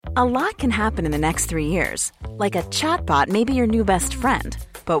A lot can happen in the next 3 years. Like a chatbot may be your new best friend.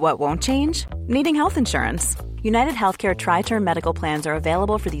 But what won't change? Needing health insurance. United Healthcare Tri-Term Medical Plans are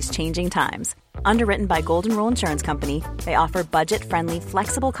available for these changing times. Underwritten by Golden Rule Insurance Company, they offer budget-friendly,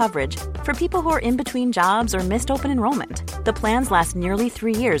 flexible coverage for people who are in between jobs or missed open enrollment. The plans last nearly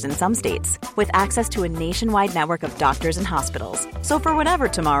 3 years in some states, with access to a nationwide network of doctors and hospitals. So for whatever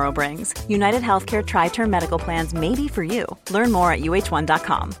tomorrow brings, United Healthcare Tri-Term Medical Plans may be for you. Learn more at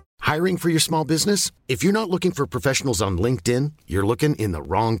uh1.com. Hiring for your small business? If you're not looking for professionals on LinkedIn, you're looking in the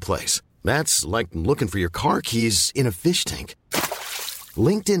wrong place. That's like looking for your car keys in a fish tank.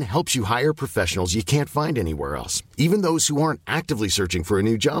 LinkedIn helps you hire professionals you can't find anywhere else, even those who aren't actively searching for a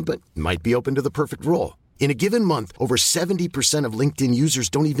new job but might be open to the perfect role. In a given month, over 70% of LinkedIn users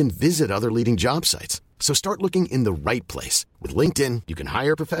don't even visit other leading job sites. So start looking in the right place. With LinkedIn, you can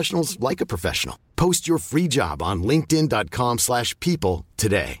hire professionals like a professional. Post your free job on linkedin.com/people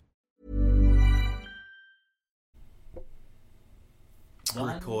today.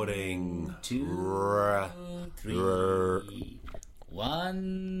 Recording. 2, 3.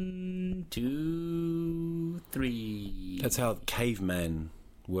 1, 2, 3. That's how cavemen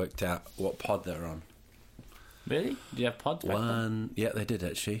worked out what pod they're on. Really? Do you have pods? Back then? Yeah, they did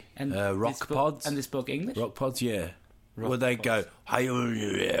actually. And rock pods. And they spoke English? Rock pods, yeah. Rock Well, they pods. go, "Hey,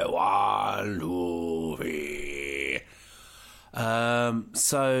 1, 2, 3."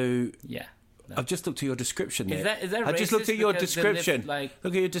 So Yeah. I've just looked at your description there. Is that I just looked racist at your because they live, description. like-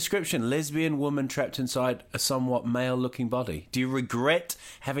 Look at your description. Lesbian woman trapped inside a somewhat male-looking body. Do you regret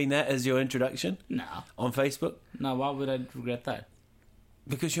having that as your introduction No. on Facebook? No, why would I regret that?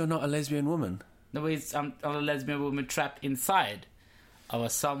 Because you're not a lesbian woman. No, I'm a lesbian woman trapped inside of a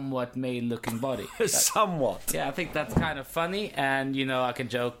somewhat male-looking body. Somewhat. Yeah, I think that's kind of funny, and I can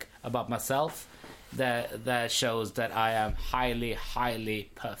joke about myself. That shows that I am highly,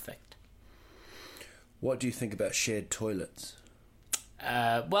 highly perfect. What do you think about shared toilets?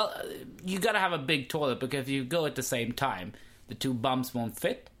 Well, you gotta have a big toilet because if you go at the same time, the two bumps won't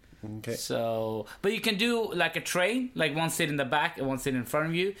fit. Okay. So, but you can do like a train, like one sit in the back and one sit in front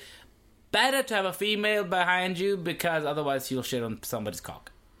of you. Better to have a female behind you because otherwise you'll shit on somebody's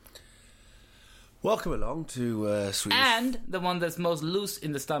cock. Welcome along to Swedish. And the one that's most loose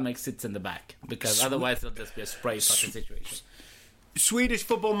in the stomach sits in the back because otherwise it'll just be a spray fucking situation. Swedish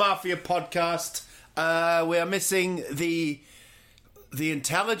Football Mafia podcast. We are missing the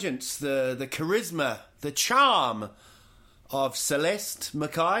intelligence, the charisma, the charm of Celeste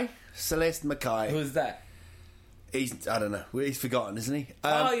Mackay. Celeste Mackay. Who's that? I don't know. He's forgotten, isn't he?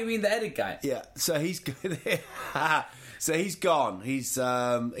 Oh, you mean the edit guy? Yeah. So he's so he's gone. He's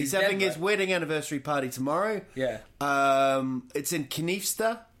having dead, his right? wedding anniversary party tomorrow. Yeah. It's in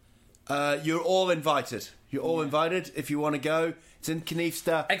Knivsta. You're all invited. You're all invited if you want to go. It's in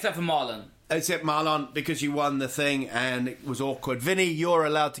Knivsta. Except for Marlon. Except Marlon, because you won the thing and it was awkward. Vinny, you're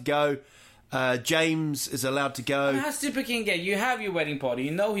allowed to go. James is allowed to go. How stupid can you get? You have your wedding party.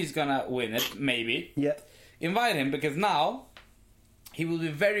 You know he's gonna win it, maybe. Yeah. Invite him because now he will be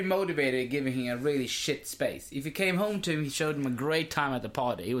very motivated giving him a really shit space. If you came home to him, he showed him a great time at the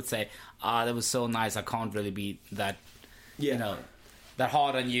party. He would say, that was so nice. I can't really be that, that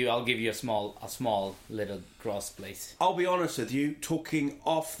hard on you. I'll give you a small little grass place. I'll be honest with you, talking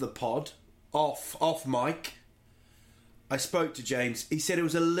off the pod, off mic, I spoke to James. He said it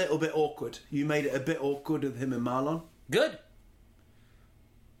was a little bit awkward. You made it a bit awkward with him and Marlon. Good.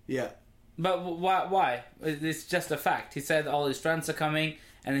 Yeah. But why? It's just a fact. He said all his friends are coming,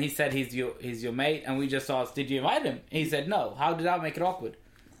 and he said he's your mate, and we just asked, did you invite him? He said no. How did that make it awkward?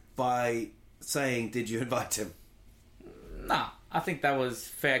 By saying, did you invite him? Nah, I think that was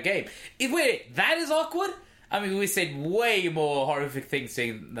fair game. Wait, that is awkward? I mean, we said way more horrific things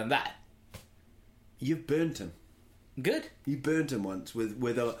than that. You've burnt him. Good. You burnt him once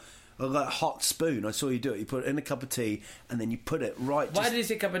with a hot spoon. I saw you do it. You put it in a cup of tea, and then you put it right... Why did he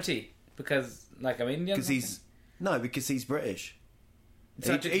say cup of tea? Because, I'm Indian? Because he's British.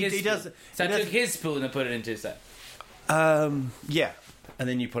 So I took his spoon and put it into his set. Yeah. And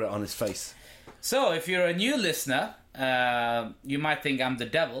then you put it on his face. So, if you're a new listener, you might think I'm the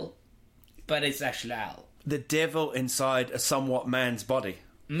devil, but it's actually Al. The devil inside a somewhat man's body.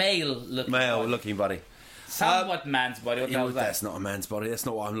 Male-looking body. Somewhat man's body. What the hell is that? That's not a man's body. That's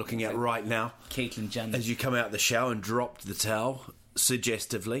not what I'm looking at right now. Caitlyn Jenner. As you come out of the shower and dropped the towel,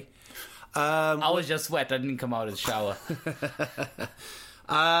 suggestively. I was just wet. I didn't come out of the shower.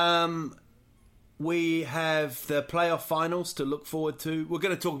 We have the playoff finals to look forward to. We're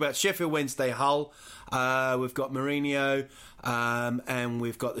going to talk about Sheffield Wednesday, Hull. We've got Mourinho, and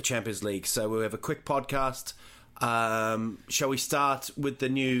we've got the Champions League. So we'll have a quick podcast. Shall we start with the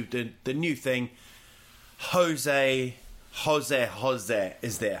new thing? Jose is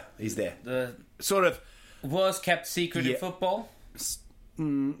there. He's there. The Sort of worst kept secret in Yeah. football.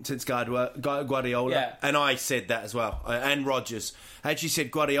 since Guardiola. Yeah. And I said that as well. And Rodgers. I actually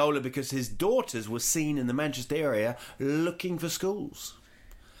said Guardiola because his daughters were seen in the Manchester area looking for schools.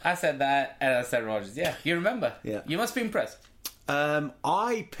 I said that, and I said Rodgers. Yeah, you remember. Yeah. You must be impressed.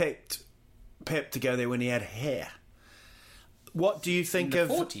 I picked Pep to go there when he had hair. What do you think In of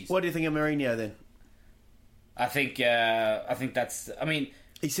the 40s. What do you think of Mourinho then? I think that's. I mean,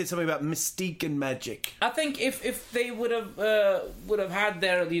 He said something about mystique and magic. I think if they would have had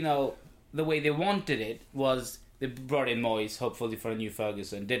their, the way they wanted it was they brought in Moyes, hopefully for a new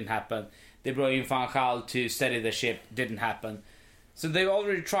Ferguson. Didn't happen. They brought in Van Gaal to steady the ship. Didn't happen. So they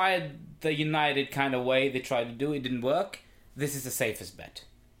already tried the United kind of way. They tried to do it. Didn't work. This is the safest bet.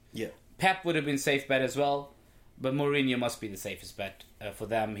 Yeah. Pep would have been safe bet as well, but Mourinho must be the safest bet for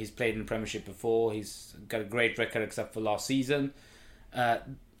them. He's played in the Premiership before. He's got a great record except for last season.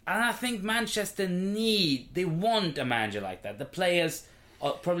 And I think Manchester they want a manager like that. The players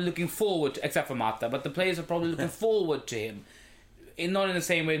are probably looking forward to, except for Mata, but the players are probably looking forward to him. Not in the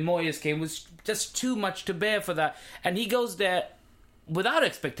same way Moyes came, was just too much to bear for that. And he goes there without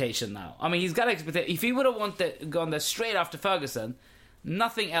expectation now. I mean, he's got expectation. If he would have gone there straight after Ferguson,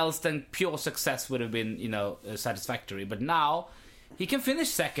 nothing else than pure success would have been, satisfactory. But now he can finish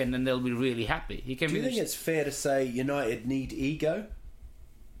second, and they'll be really happy. He can. Do you think it's fair to say United need ego?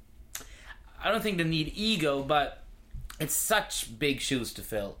 I don't think they need ego, but it's such big shoes to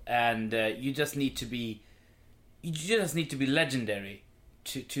fill, and you just need to be legendary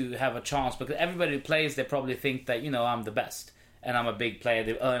to have a chance. Because everybody who plays, they probably think that I'm the best and I'm a big player.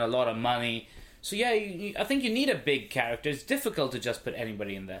 They earn a lot of money. So yeah, I think you need a big character. It's difficult to just put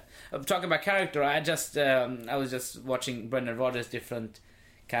anybody in there. Talking about character, I was just watching Brendan Rodgers' different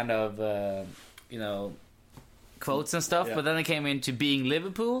kind of quotes and stuff. Yeah. But then it came into being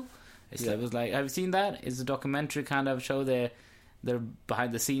Liverpool. It was like, have you seen that? It's a documentary kind of show. They're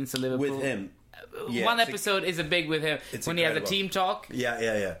behind the scenes of Liverpool With him. Yeah, one episode is a big with him when he has a incredible. team talk.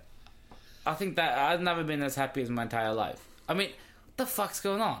 Yeah. I think that I've never been as happy as my entire life. I mean, what the fuck's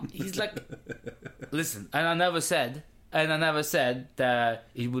going on? He's like, listen, and I never said that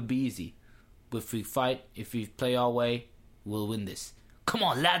it would be easy. If we fight, if we play our way, we'll win this. Come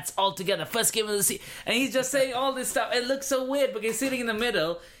on, lads, all together, first game of the season. And he's just saying all this stuff. It looks so weird because he's sitting in the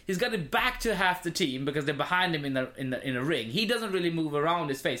middle. He's got it back to half the team because they're behind him in a ring. He doesn't really move around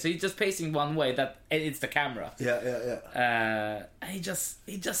his face, so he's just pacing one way. That it's the camera. Yeah. And he just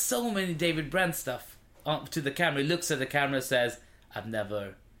so many David Brent stuff to the camera. He looks at the camera and says, I've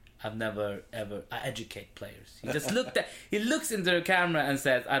never ever I educate players. He looks into the camera and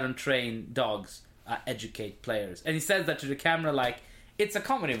says, I don't train dogs, I educate players. And he says that to the camera like it's a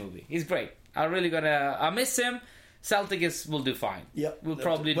comedy movie. He's great. I miss him. Celtic will do fine. Yeah, we'll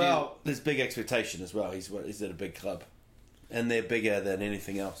probably Well, there's big expectation as well. He's at a big club, and they're bigger than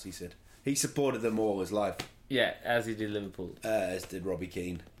anything else. He said he supported them all his life. Yeah, as he did Liverpool. As did Robbie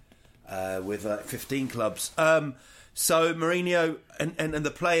Keane, with 15 clubs. So Mourinho and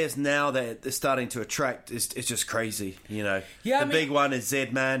the players now they're starting to attract is just crazy. Yeah, the big one is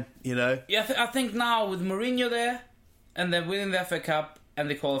Zedman. Yeah, I think now with Mourinho there, and then winning the FA Cup and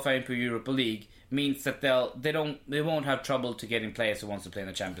they qualifying for Europa League means that they won't have trouble to getting players who wants to play in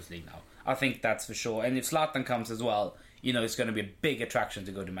the Champions League now. I think that's for sure. And if Zlatan comes as well, it's going to be a big attraction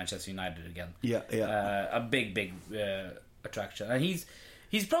to go to Manchester United again. Yeah. A big attraction. And he's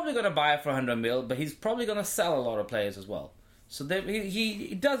probably going to buy it for 100 mil, but he's probably going to sell a lot of players as well. So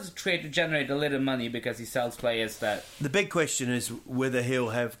he does generate a little money because he sells players that. The big question is whether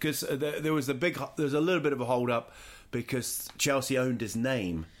he'll have, because there was a little bit of a hold up because Chelsea owned his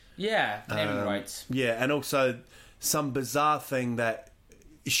name. Yeah, naming rights. Yeah, and also some bizarre thing that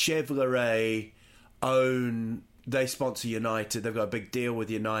Chevrolet they sponsor United. They've got a big deal with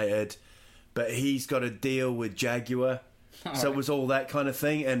United, but he's got a deal with Jaguar. So it was all that kind of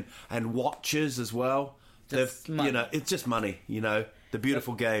thing, and watches as well. It's just money. The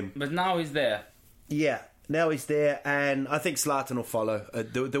beautiful game. But now he's there. Yeah, now he's there, and I think Zlatan will follow.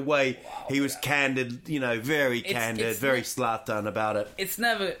 The way he was candid, very candid, very Zlatan about it. It's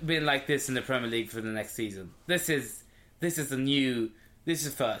never been like this in the Premier League for the next season. This is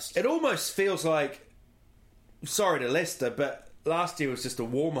first. It almost feels like, sorry to Leicester, but last year was just a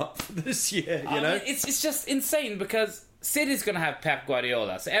warm up for this year. I mean, it's just insane because City's going to have Pep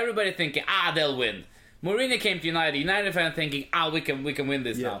Guardiola, so everybody thinking they'll win. Mourinho came to United fans thinking we can win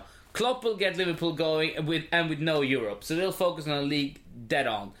this now. Klopp will get Liverpool going with no Europe, so they'll focus on the league dead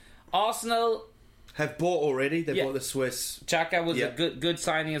on. Arsenal, have bought already. They Yeah. bought the Swiss. Xhaka was Yeah. a good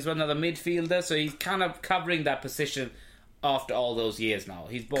signing as well, another midfielder. So he's kind of covering that position after all those years now.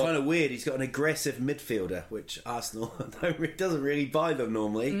 He's bought... Kind of weird. He's got an aggressive midfielder, which Arsenal doesn't really buy them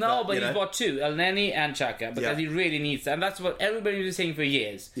normally. No, but you he's know. bought two, El Neni and Xhaka, because he really needs that. And that's what everybody was saying for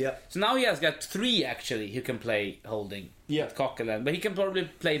years. Yeah. So now he has got three, actually, who can play holding. Yeah. With Coquelin. But he can probably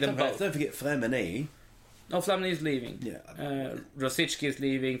play them both. Don't forget Flamini. No, Flamini is leaving. Yeah. Rosicki is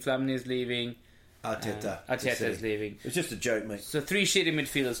leaving. Flamini is leaving. Arteta. Arteta is leaving. It's just a joke, mate. So three shitty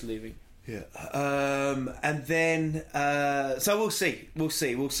midfielders leaving. Yeah. And then so we'll see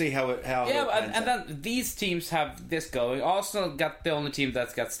how it Yeah, pans and out. then these teams have this going. Arsenal got the only team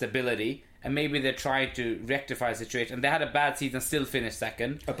that's got stability, and maybe they're trying to rectify the situation. And they had a bad season, still finished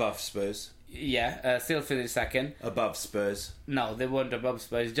second. Above Spurs. Yeah, still finished second. Above Spurs. No, they weren't above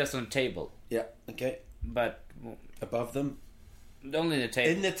Spurs, just on the table. Yeah. Okay. But Above them. only the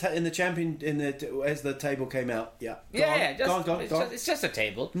table. In the champion as the table came out. Yeah. Go on. It's just a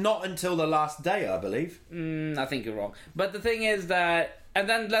table. Not until the last day, I believe. I think you're wrong. But the thing is that... And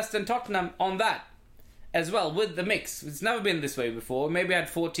then Leicester and Tottenham on that as well, with the mix. It's never been this way before. Maybe I had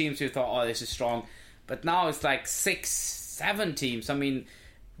 4 teams who thought, oh, this is strong. But now it's like 6, 7 teams. I mean,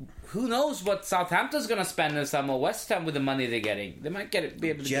 who knows what Southampton's going to spend in summer, West Ham with the money they're getting. They might be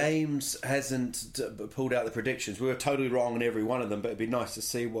able to James hasn't pulled out the predictions. We were totally wrong on every one of them, but it'd be nice to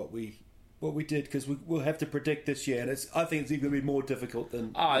see what we did, because we'll have to predict this year, and I think it's even going to be more difficult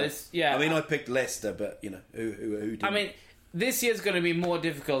than... yeah. I mean, I picked Leicester, but, you know, who didn't? I mean, this year's going to be more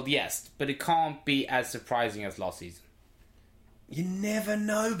difficult, yes, but it can't be as surprising as last season. You never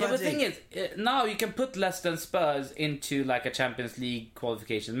know, buddy. Yeah, but the thing is, now you can put Leicester and Spurs into like a Champions League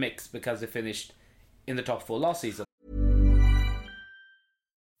qualification mix because they finished in the top 4 last season.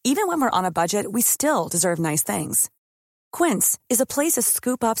 Even when we're on a budget, we still deserve nice things. Quince is a place to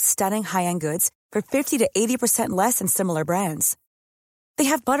scoop up stunning high-end goods for 50 to 80% less than similar brands. They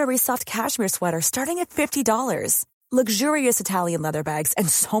have buttery soft cashmere sweaters starting at $50, luxurious Italian leather bags, and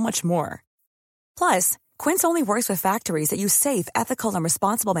so much more. Plus, Quince only works with factories that use safe, ethical, and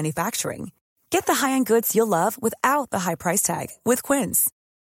responsible manufacturing. Get the high-end goods you'll love without the high price tag with Quince.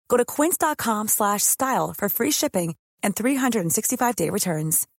 Go to quince.com/style for free shipping and 365-day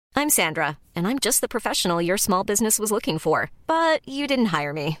returns. I'm Sandra, and I'm just the professional your small business was looking for. But you didn't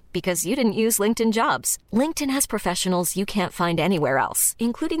hire me because you didn't use LinkedIn Jobs. LinkedIn has professionals you can't find anywhere else,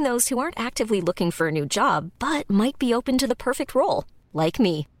 including those who aren't actively looking for a new job, but might be open to the perfect role, like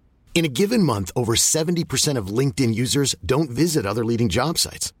me. In a given month, over 70% of LinkedIn users don't visit other leading job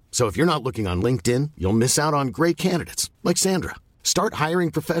sites. So if you're not looking on LinkedIn, you'll miss out on great candidates like Sandra. Start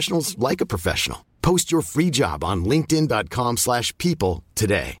hiring professionals like a professional. Post your free job on linkedin.com/people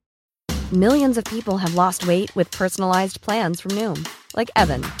today. Millions of people have lost weight with personalized plans from Noom. Like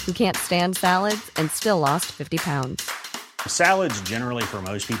Evan, who can't stand salads and still lost 50 pounds. Salads generally for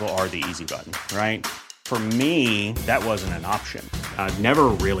most people are the easy button, right? For me, that wasn't an option. I never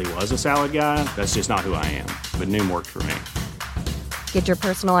really was a salad guy. That's just not who I am. But Noom worked for me. Get your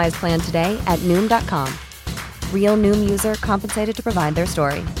personalized plan today at Noom.com. Real Noom user compensated to provide their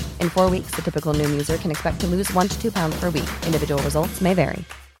story. In 4 weeks, the typical Noom user can expect to lose 1 to 2 pounds per week. Individual results may vary.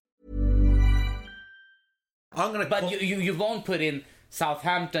 But you won't put in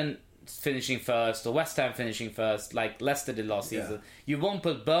Southampton finishing first or West Ham finishing first like Leicester did last season. You won't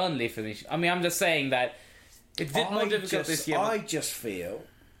put Burnley finishing. I mean, I'm just saying that it's more difficult this year. I just feel...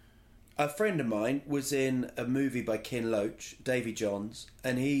 A friend of mine was in a movie by Ken Loach, Davy Johns,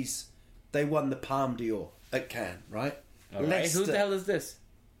 and they won the Palme d'Or at Cannes, right? All right. Who the hell is this?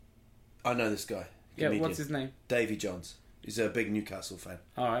 I know this guy. Yeah, comedian. what's his name? Davy Johns. He's a big Newcastle fan.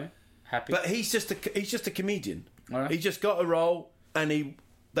 All right, happy. But he's just a comedian. All right. He just got a role, and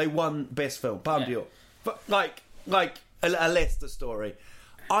they won Best Film, Palme d'Or. But like a Leicester story.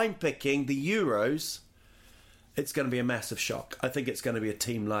 I'm picking the Euros. It's going to be a massive shock. I think it's going to be a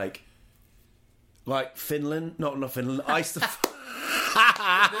team like Finland, not Finland, Iceland.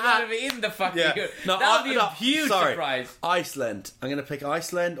 They're going to be in the fucking Euros. That would be a huge surprise. Iceland. I'm going to pick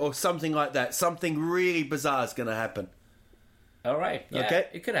Iceland or something like that. Something really bizarre is going to happen. All right. Yeah, okay.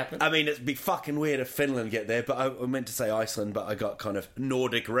 It could happen. I mean, it'd be fucking weird if Finland get there, but I meant to say Iceland, but I got kind of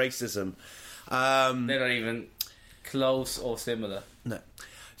Nordic racism. They're not even close or similar. No.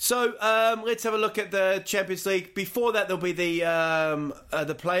 So let's have a look at the Champions League. Before that, there'll be the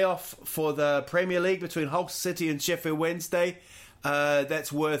playoff for the Premier League between Hull City and Sheffield Wednesday.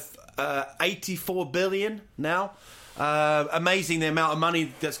 That's worth 84 billion now. Amazing the amount of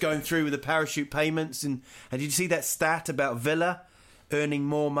money that's going through with the parachute payments. And did you see that stat about Villa earning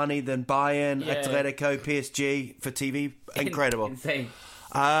more money than Bayern, Atletico, PSG for TV? Incredible. Insane.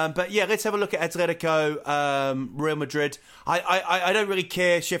 But yeah, let's have a look at Atletico, Real Madrid. I don't really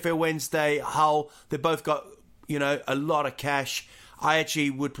care. Sheffield Wednesday, Hull, they both got, a lot of cash. I actually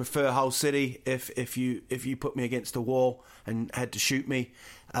would prefer Hull City if you put me against a wall and had to shoot me,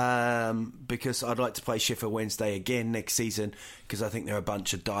 because I'd like to play Sheffield Wednesday again next season, because I think they're a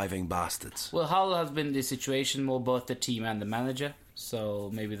bunch of diving bastards. Well, Hull has been the situation more both the team and the manager, so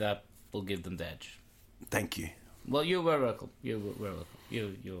maybe that will give them the edge. Thank you. Well, you're very welcome. You're very welcome.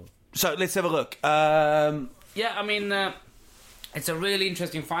 You're... So let's have a look. It's a really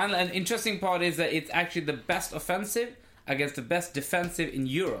interesting final, and interesting part is that it's actually the best offensive against the best defensive in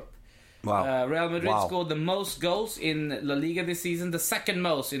Europe. Wow. Real Madrid scored the most goals in La Liga this season, the second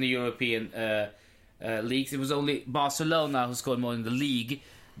most in the European leagues. It was only Barcelona who scored more in the league.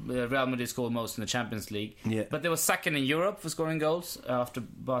 Real Madrid scored most in the Champions League. Yeah. But they were second in Europe for scoring goals after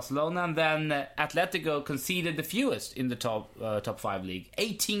Barcelona. And then Atletico conceded the fewest in the top 5 league.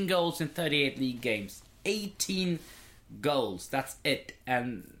 18 goals in 38 league games. 18 goals. That's it.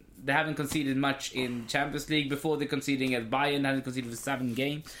 And they haven't conceded much in Champions League. Before they're conceding at Bayern, haven't conceded for 7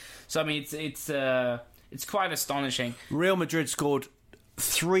 games. So, I mean, it's quite astonishing. Real Madrid scored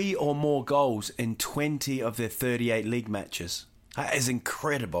 3 or more goals in 20 of their 38 league matches. That is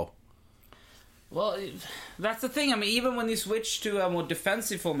incredible. Well, that's the thing. I mean, even when he switched to a more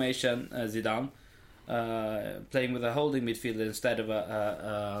defensive formation, Zidane, playing with a holding midfielder instead of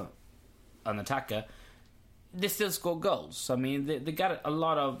an attacker, they still score goals. I mean, they got a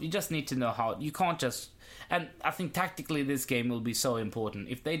lot of... You just need to know how... You can't just... And I think tactically this game will be so important.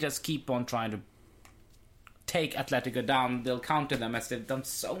 If they just keep on trying to take Atletico down, they'll counter them as they've done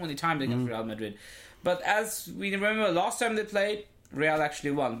so many times against Real Madrid. But as we remember, last time they played, Real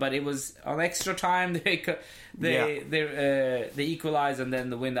actually won. But it was on extra time. They equalized and then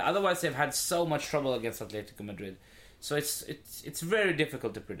the win. Otherwise, they've had so much trouble against Atletico Madrid. So it's very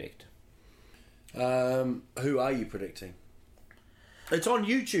difficult to predict. Who are you predicting? It's on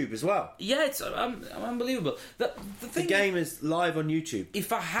YouTube as well. Yeah, it's unbelievable. The game is live on YouTube.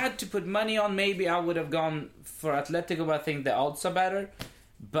 If I had to put money on, maybe I would have gone for Atletico, but I think the odds are better.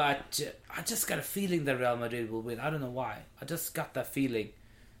 But I just got a feeling that Real Madrid will win. I don't know why. I just got that feeling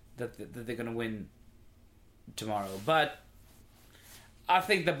that they're going to win tomorrow. But I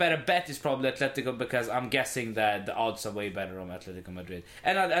think the better bet is probably Atletico, because I'm guessing that the odds are way better on Atletico Madrid.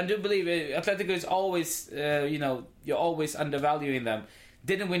 And I do believe Atletico is always, you're always undervaluing them.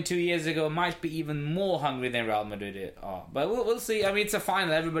 Didn't win 2 years ago, might be even more hungry than Real Madrid are. But we'll see. I mean, it's a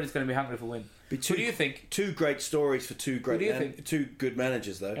final. Everybody's going to be hungry for a win. Who do you think? 2 great stories for 2 good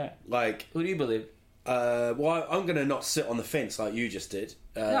managers, though. Yeah. Who do you believe? Well, I'm going to not sit on the fence like you just did.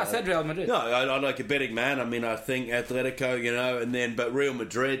 No, I said Real Madrid. No, I'm like a betting man. I mean, I think Atletico, but Real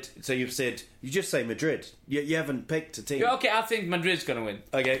Madrid. So you just say Madrid. You haven't picked a team. Yeah, okay, I think Madrid's going to win.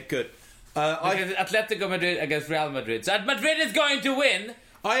 Okay, good. Atletico Madrid against Real Madrid. So Madrid is going to win.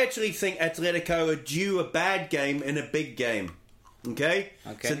 I actually think Atletico are due a bad game in a big game. Okay?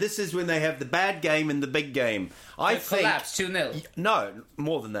 So this is when they have the bad game and the big game. I think... Collapse, 2-0. No,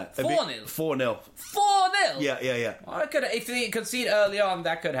 more than that. 4-0? 4-0. 4-0? Yeah. Well, if they concede early on,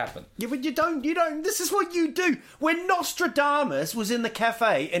 that could happen. Yeah, but you don't... This is what you do. When Nostradamus was in the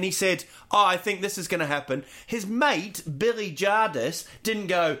cafe and he said, I think this is going to happen, his mate, Billy Jardis, didn't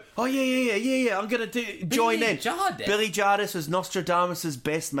go, oh, yeah, I'm going to join in. Jardis? Billy Jardis was Nostradamus'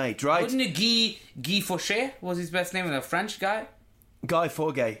 best mate, right? Wasn't it Guy Fauché was his best name, a French guy? Guy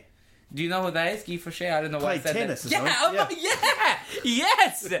Forgay. Do you know who that is, Guy Fauché? I don't know why I said tennis that.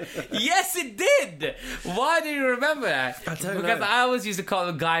 Yeah, Yes, it did. Why do you remember that? I don't know. Because I always used to call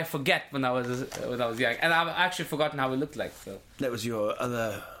him Guy Forget when I was young, and I've actually forgotten how he looked like. So that was your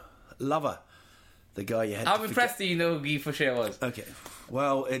other lover, the guy you had. I'm impressed that you know who Guy Fauché was. Okay,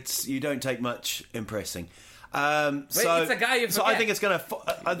 well, you don't take much impressing. It's a guy you forget. So I think it's going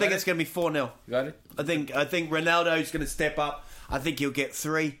to be 4-0. You got it. I think Ronaldo's going to step up. I think he'll get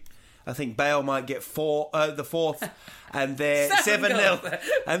 3. I think Bale might get 4, the 4th, and then 7-0,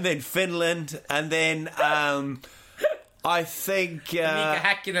 and then Finland, and then I think Mika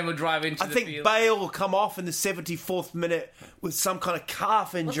Häkkinen will drive into the field. I think Bale will come off in the 74th minute with some kind of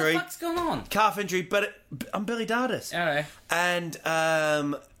calf injury. What the fuck's going on? Calf injury, but I'm Billy Dardis. All right. And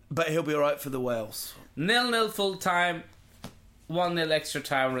but he'll be all right for the Wales. 0-0 full time, 1-0 extra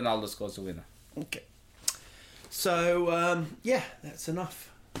time. Ronaldo scores the winner. Okay. So, that's enough.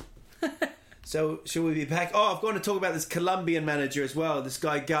 So, shall we be back? Oh, I've got to talk about this Colombian manager as well. This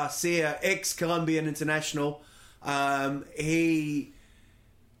guy Garcia, ex-Colombian international. He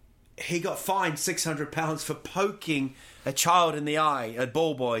he got fined £600 for poking a child in the eye, a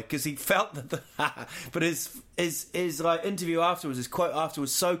ball boy, because he felt that but his like interview afterwards, his quote afterwards,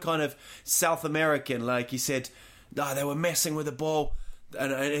 was so kind of South American. Like he said, they were messing with the ball,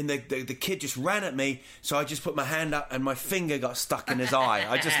 and the kid just ran at me, so I just put my hand up and my finger got stuck in his eye.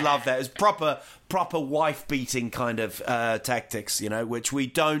 I just love that. It's proper wife beating kind of tactics, which we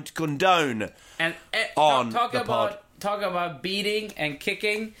don't condone. And on talk the pod. about beating and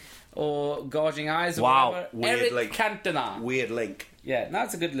kicking or gouging eyes or Wow, whatever. weird Eric link. Cantona. Weird link. Yeah,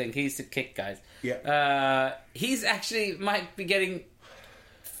 that's a good link. He used to kick guys. Yeah. He's actually might be getting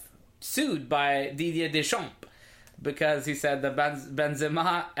sued by Didier Deschamps because he said that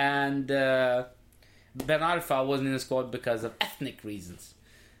Benzema and Ben Arfa wasn't in the squad because of ethnic reasons.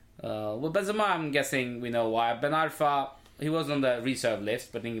 Well, Benzema, I'm guessing we know why. Ben Arfa, he was on the reserve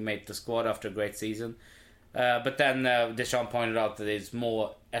list, but then he made the squad after a great season. But then Deschamps pointed out that there's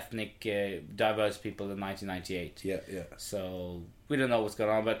more ethnic, diverse people in 1998. Yeah. So we don't know what's going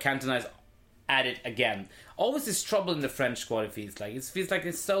on, but Cantona is at it again. Always this trouble in the French squad, it feels like. It feels like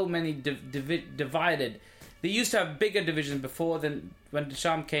there's so many divided. They used to have bigger divisions before. Then when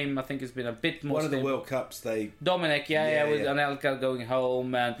Deschamps came, I think it's been a bit more One of the stable. World Cups, they... Dominic, with Anelka going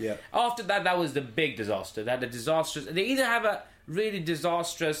home. And after that was the big disaster. They had a disastrous... They either have a really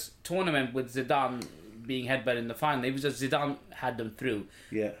disastrous tournament with Zidane being headbutted in the final. It was just Zidane had them through.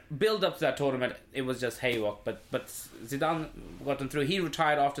 Yeah. Build up to that tournament, it was just haywalk. But Zidane got them through. He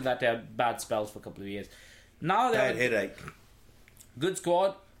retired after that. They had bad spells for a couple of years. Now they Bad have a headache. good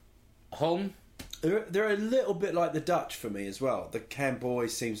squad. Home. They're a little bit like the Dutch for me as well. The camp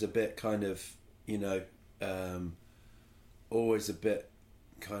always seems a bit kind of, always a bit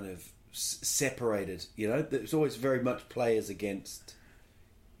kind of separated. There's always very much players against,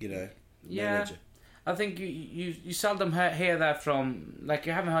 manager. I think you seldom hear that from, like,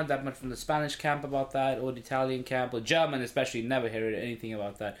 you haven't heard that much from the Spanish camp about that, or the Italian camp, or German especially. Never hear anything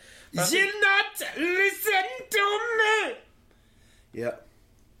about that. Do not listen to me. Yeah.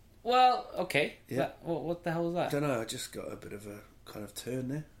 Well, okay. Yeah. What the hell was that? I don't know. I just got a bit of a kind of turn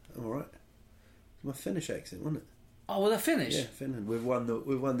there. I'm all right. It's my Finnish accent, wasn't it? Oh, well, they're Finnish. Yeah, Finland. We've won the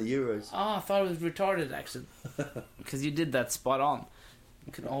Euros. Oh, I thought it was retarded accent because you did that spot on.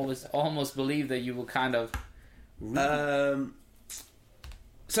 You can always almost believe that you were kind of.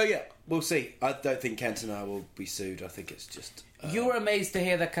 So yeah, we'll see. I don't think Cantona will be sued. I think it's just. You were amazed to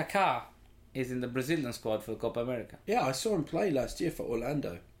hear that Kaká is in the Brazilian squad for Copa America. Yeah, I saw him play last year for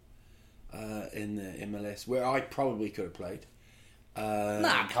Orlando. In the MLS, where I probably could have played.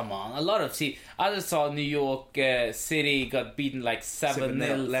 Nah, come on. A lot of... I just saw New York City got beaten like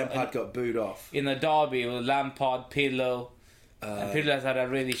 7-0. Lampard got booed off. In a derby with Lampard, Pirlo. And Pirlo has had a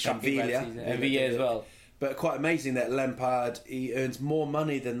really shocking bad season. And Villa as well. But quite amazing that Lampard, he earns more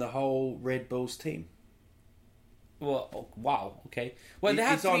money than the whole Red Bulls team. Well, wow, okay. Well, they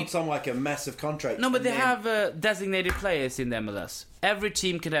have he's on some like a massive contract. No, but they have designated players in the MLS. Every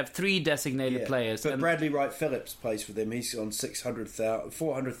team can have 3 designated players. But Bradley Wright Phillips plays for them. He's on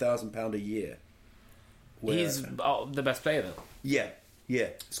 £400,000 a year. He's the best player, though. Yeah.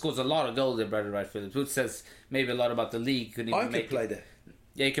 Scores a lot of goals in Bradley Wright Phillips, which says maybe a lot about the league. I could play there.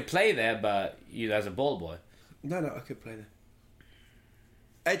 Yeah, you could play there, but you as a ball boy. No, I could play there.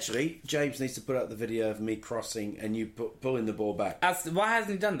 Actually, James needs to put up the video of me crossing and you pulling the ball back. Why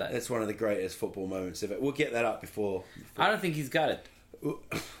hasn't he done that? It's one of the greatest football moments ever. We'll get that up before. I don't think he's got it.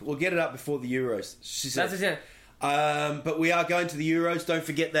 We'll get it up before the Euros. That's it. But we are going to the Euros. Don't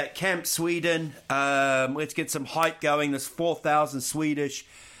forget that Camp Sweden. Let's get some hype going. There's 4,000 Swedish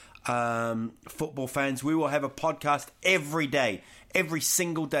football fans. We will have a podcast every day. Every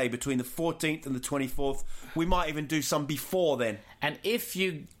single day between the 14th and the 24th. We might even do some before then. And if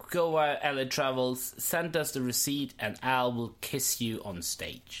you go LA Travels, send us the receipt and Al will kiss you on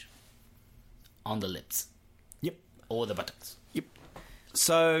stage. On the lips. Yep. Or the buttocks. Yep.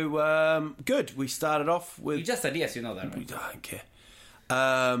 So, good. We started off with... You just said yes, you know that, right? I don't care.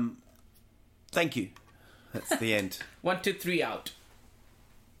 Thank you. That's the end. 1, 2, 3 out.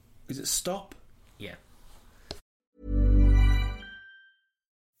 Is it stop? Yeah.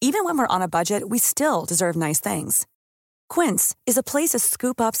 Even when we're on a budget, we still deserve nice things. Quince is a place to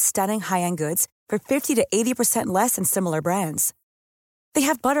scoop up stunning high-end goods for 50 to 80% less than similar brands. They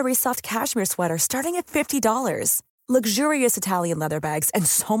have buttery soft cashmere sweaters starting at $50, luxurious Italian leather bags, and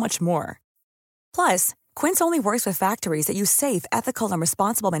so much more. Plus, Quince only works with factories that use safe, ethical, and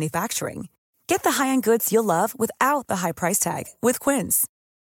responsible manufacturing. Get the high-end goods you'll love without the high price tag with Quince.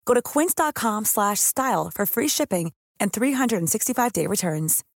 Go to quince.com/style for free shipping and 365-day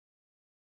returns.